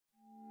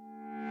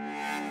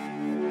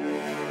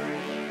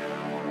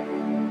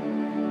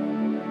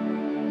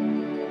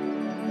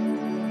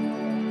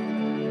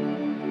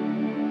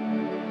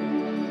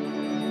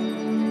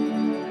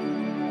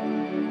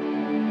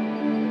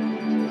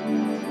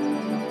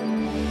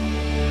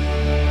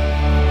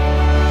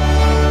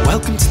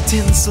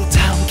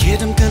Tinseltown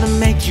kid, I'm gonna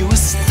make you a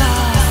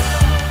star.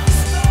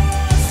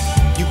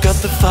 You got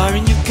the fire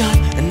in your gut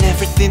and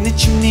everything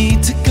that you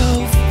need to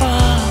go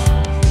far.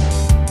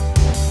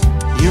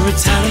 You're a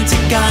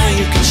talented guy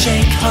who can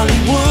shake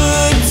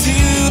Hollywood to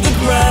the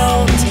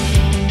ground.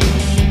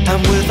 And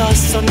with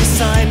us on your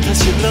side, plus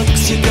your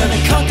looks, you're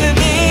gonna conquer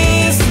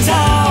this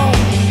town.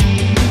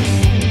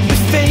 But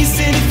face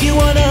it, if you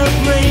wanna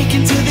break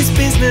into this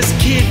business,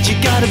 kid, you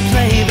gotta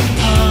play the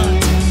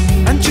part.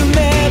 And you'll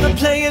never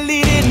play a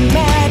leading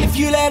man if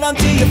you let on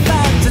to your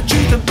facts, the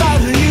truth about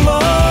who you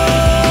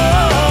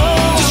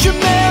are. Just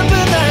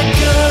remember that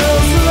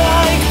girls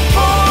like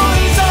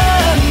boys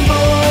and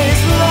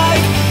boys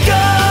like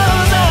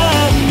girls,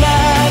 and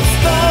that's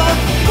the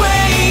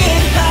way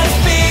it has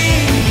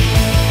been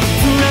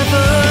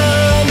forever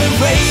on the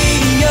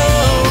radio,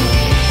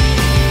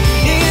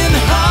 in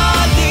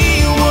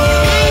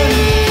Hollywood,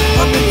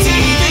 on the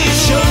TV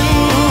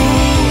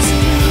shows,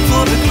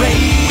 for the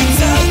greats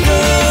are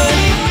good.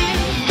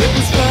 It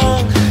was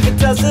wrong, it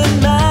doesn't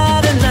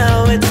matter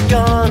now, it's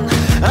gone.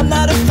 I'm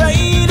not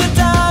afraid to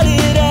doubt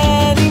it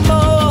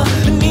anymore.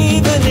 And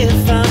even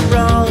if I'm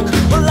wrong,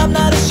 well, I'm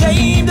not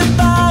ashamed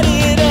about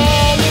it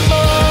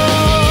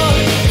anymore.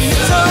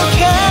 It's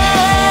okay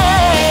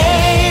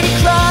to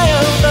cry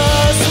over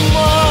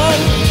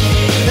someone,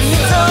 and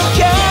it's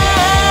okay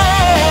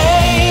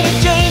to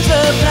change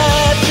the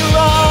path you're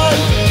on.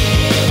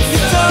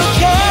 It's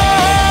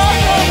okay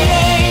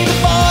to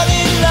fall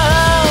in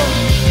love.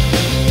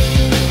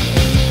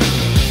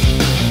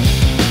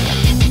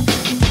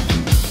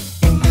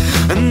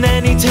 And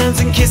then he turns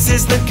and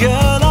kisses the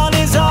girl on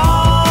his arm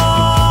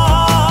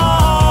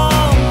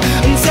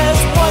and says,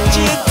 what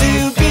you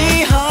do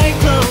behind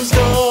closed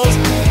doors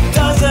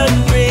doesn't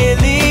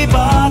really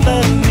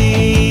bother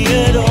me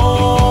at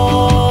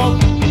all.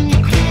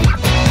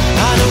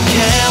 I don't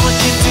care what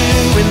you do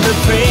in the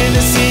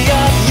privacy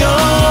of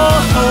your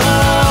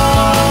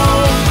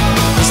home,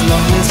 as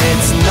long as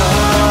it's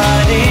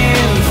not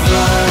in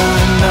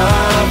front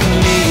of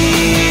me.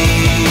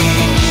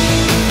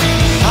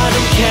 I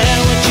don't care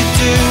what you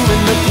do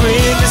in the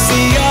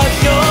privacy of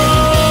your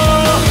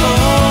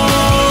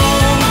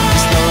home,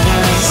 as long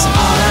as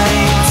I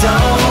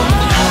don't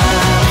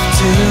have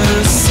to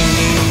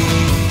see.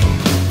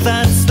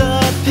 That's the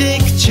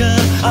picture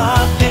I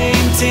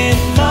paint in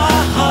my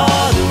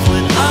heart of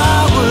when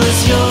I was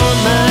your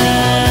man.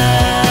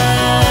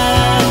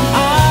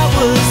 I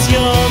was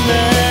your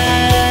man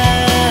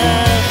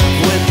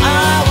when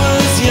I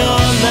was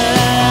your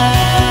man.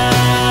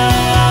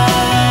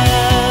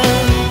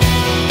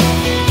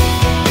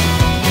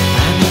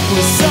 And it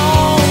was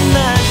on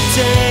that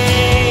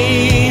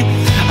day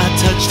I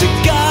touched a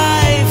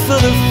guy for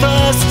the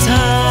first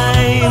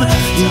time.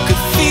 You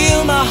could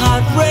feel my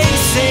heart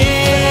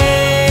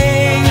racing,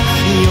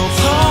 your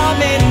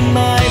palm in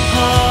my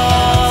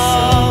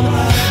palm.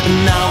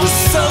 And I was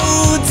so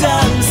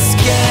damn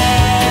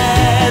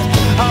scared,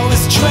 I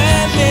was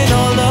trembling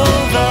all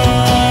over.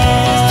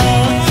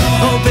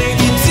 Oh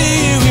baby, do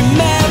you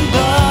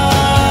remember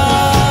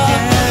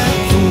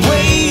the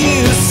way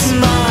you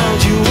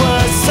smiled? You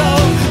were so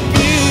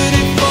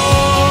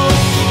beautiful.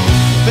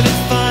 But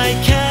if I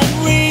can't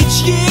reach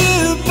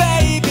you,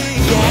 baby,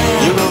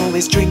 yeah. You're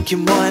always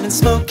drinking wine and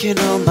smoking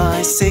all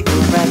my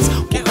cigarettes.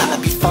 Well,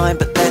 that'd be fine,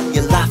 but then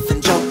you laugh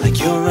and joke like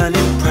you're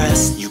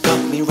unimpressed. You got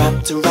me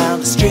wrapped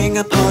around a string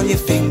upon your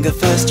finger.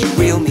 First you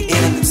reel me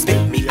in and then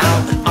spit me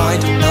out, and I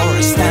don't know where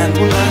I stand.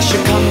 Well, I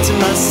should come to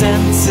my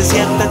senses,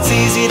 yet that's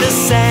easy to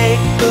say,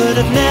 but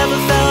I've never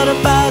felt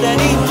about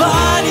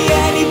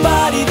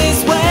anybody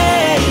this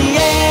way,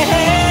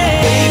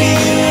 yeah. Baby,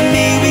 you and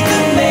me, we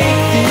could make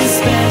this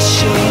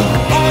special.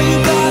 All you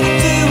gotta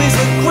do is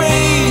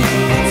agree.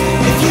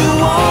 If you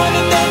want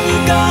it, then you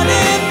got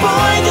it,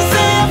 boy. Just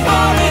say I'm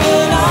for it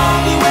and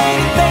I'll be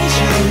waiting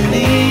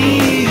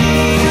patiently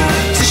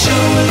to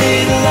show a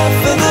little love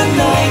for the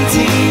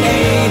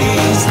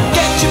 1980s.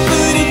 Get your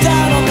booty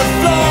down on the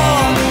floor,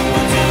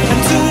 and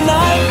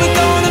tonight we're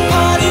gonna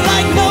party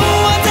like no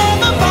one's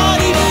ever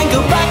partied, and go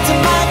back to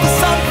mine for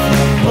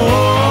something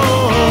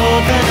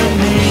more than a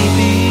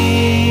maybe,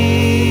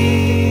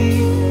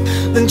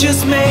 than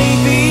just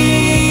maybe.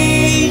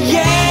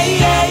 Yeah,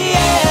 yeah,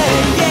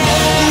 yeah,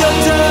 yeah. Your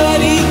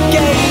dirty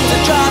games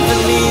are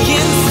driving me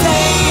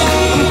insane.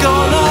 I'm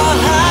gonna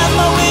have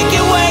my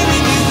wicked way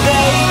with you,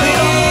 baby.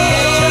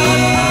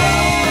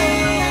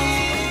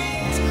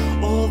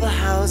 All the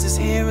houses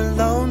here are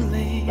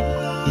lonely,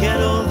 yet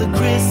all the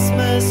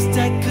Christmas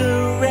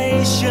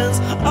decorations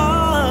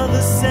are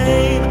the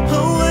same.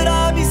 Oh, would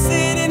I be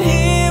sitting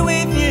here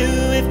with you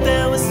if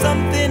there was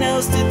something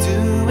else to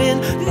do in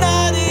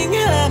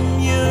Nottingham?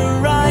 You're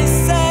right,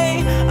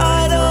 say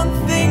I don't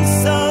think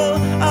so,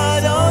 I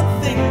don't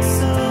think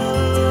so.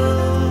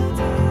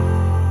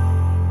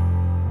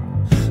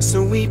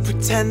 So we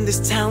pretend this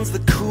town's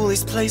the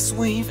coolest place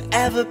we've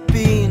ever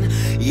been,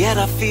 yet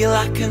I feel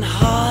I can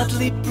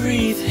hardly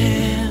breathe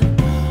here.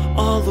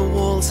 All the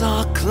walls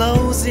are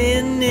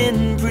closing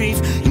in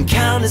brief,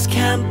 encounters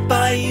can't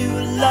buy you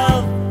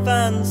love,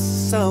 and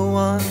so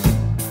on.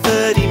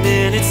 30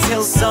 minutes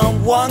till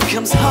someone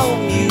comes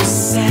home, you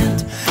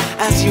said,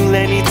 as you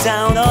lay me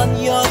down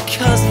on your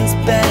cousin's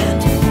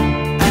bed.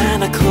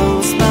 And I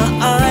close my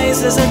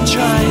eyes as I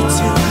try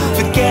to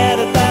forget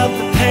about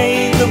the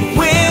pain that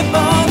we're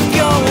both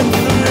going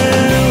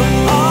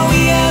through. Are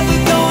we ever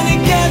gonna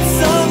get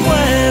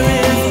somewhere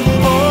if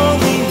all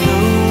we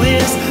know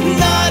is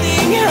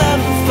Nottingham,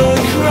 for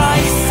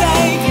Christ's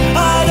sake?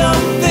 I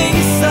don't think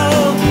so,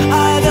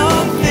 I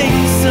don't think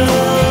so.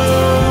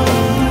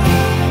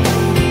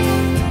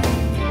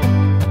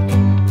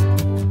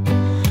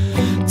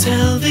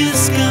 Tell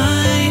this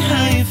guy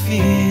how you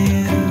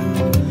feel,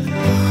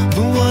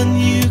 the one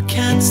you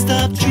can't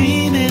stop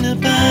dreaming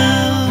about.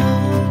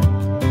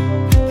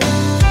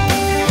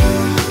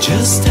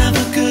 Just have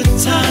a good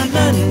time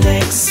and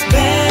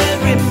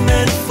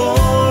experiment for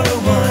a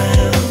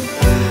while.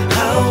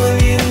 How will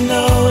you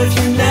know if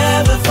you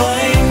never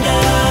find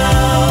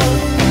out?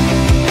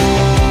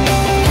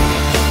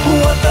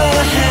 What the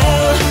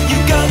hell you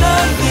gonna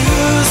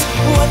lose?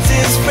 What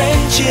is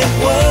friendship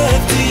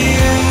worth to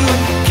you?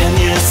 Can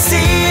you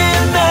see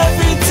him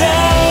every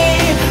day?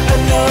 I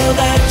know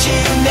that you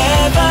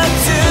never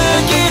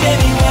took it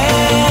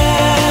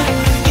anywhere.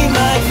 He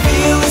might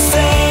feel the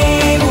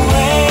same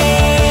way.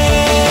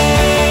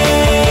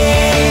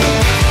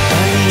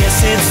 And yes,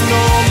 it's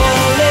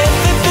normal if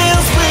it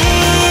feels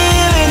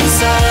real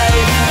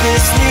inside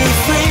this new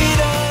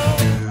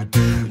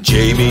freedom.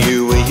 Jamie, you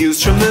were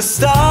used from the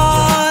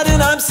start,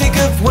 and I'm sick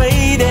of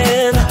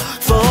waiting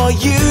for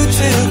you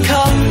to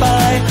come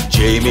by.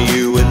 Jamie,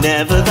 you were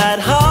never that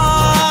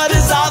hard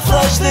as I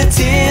flush the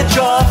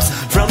teardrops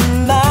from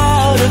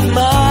out of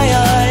my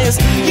eyes.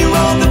 You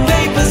rolled the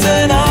papers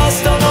and I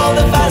stole all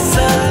the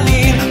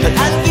Vaseline, but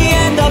at the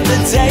end of the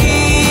day,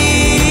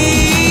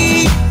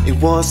 it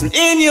wasn't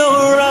in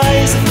your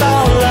eyes I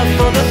found love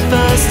for the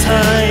first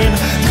time.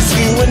 'Cause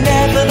you were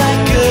never that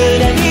good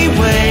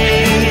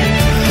anyway.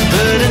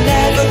 But I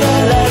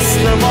nevertheless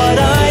know what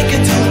I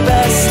can do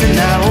best, and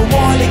now I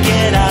wanna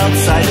get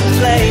outside and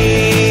play.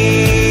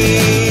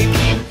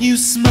 You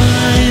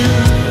smile,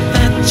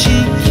 that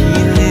cheeky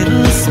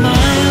little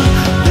smile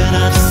that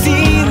I've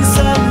seen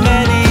so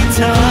many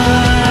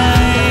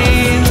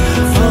times.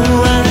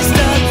 Oh,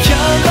 Alistair,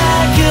 come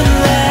back and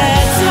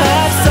let's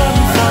have some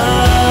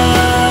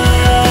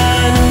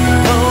fun.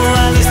 Oh,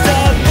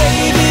 Alistair,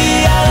 baby,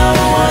 I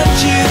don't want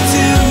you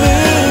to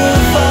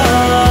move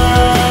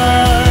on.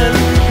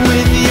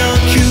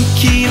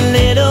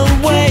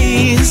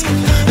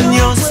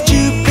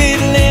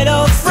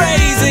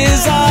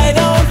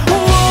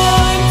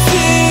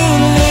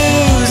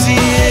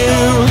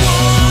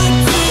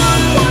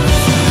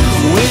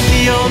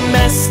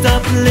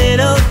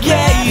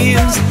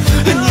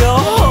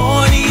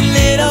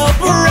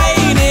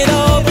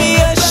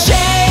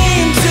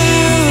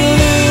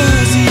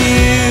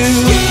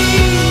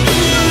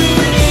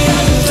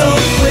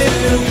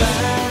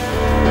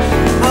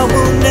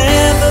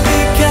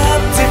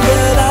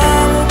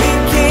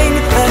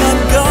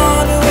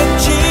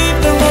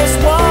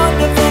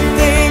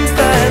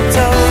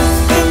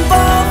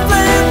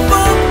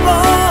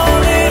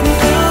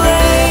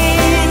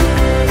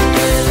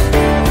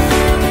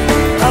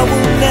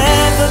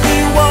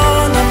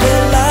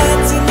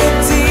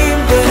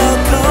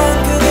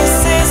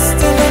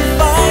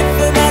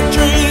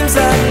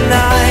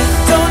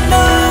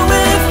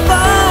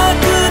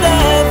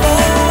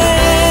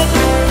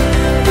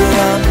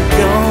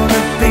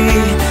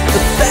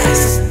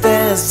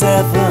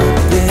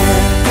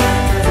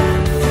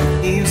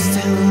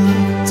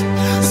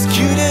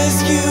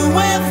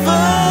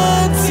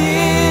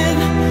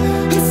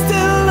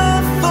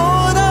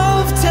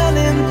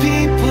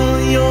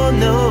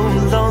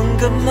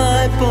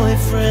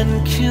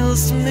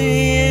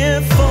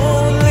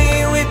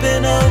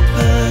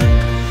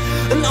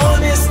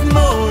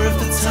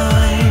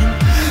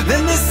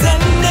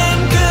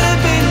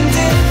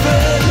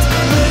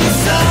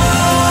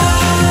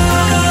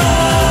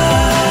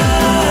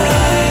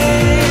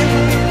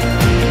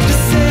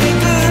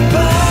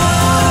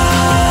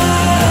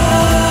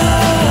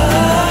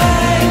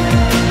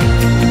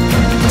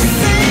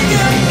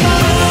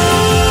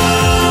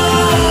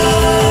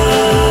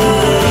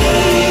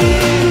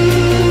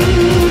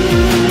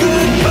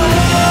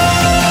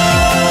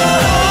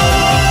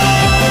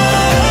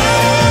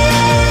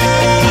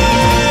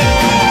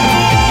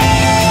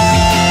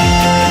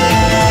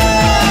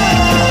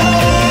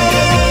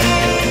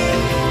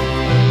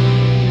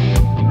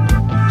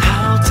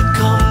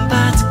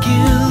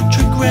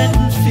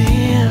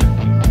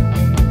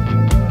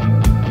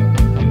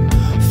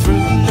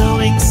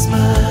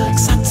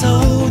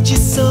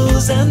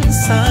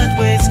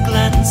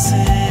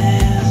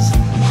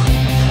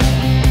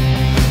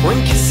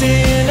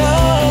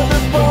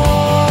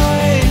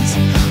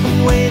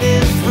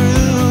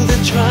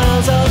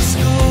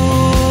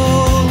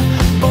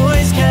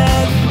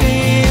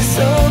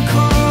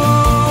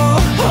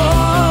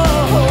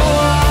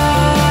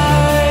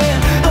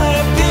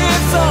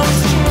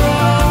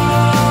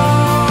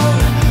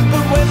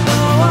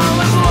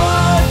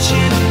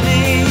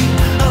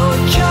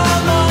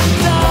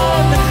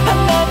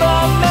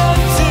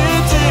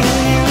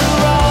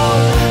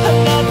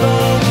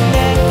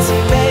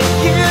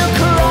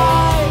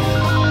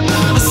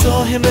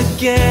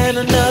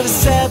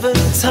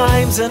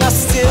 times, and I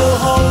still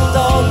hold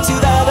on to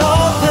that old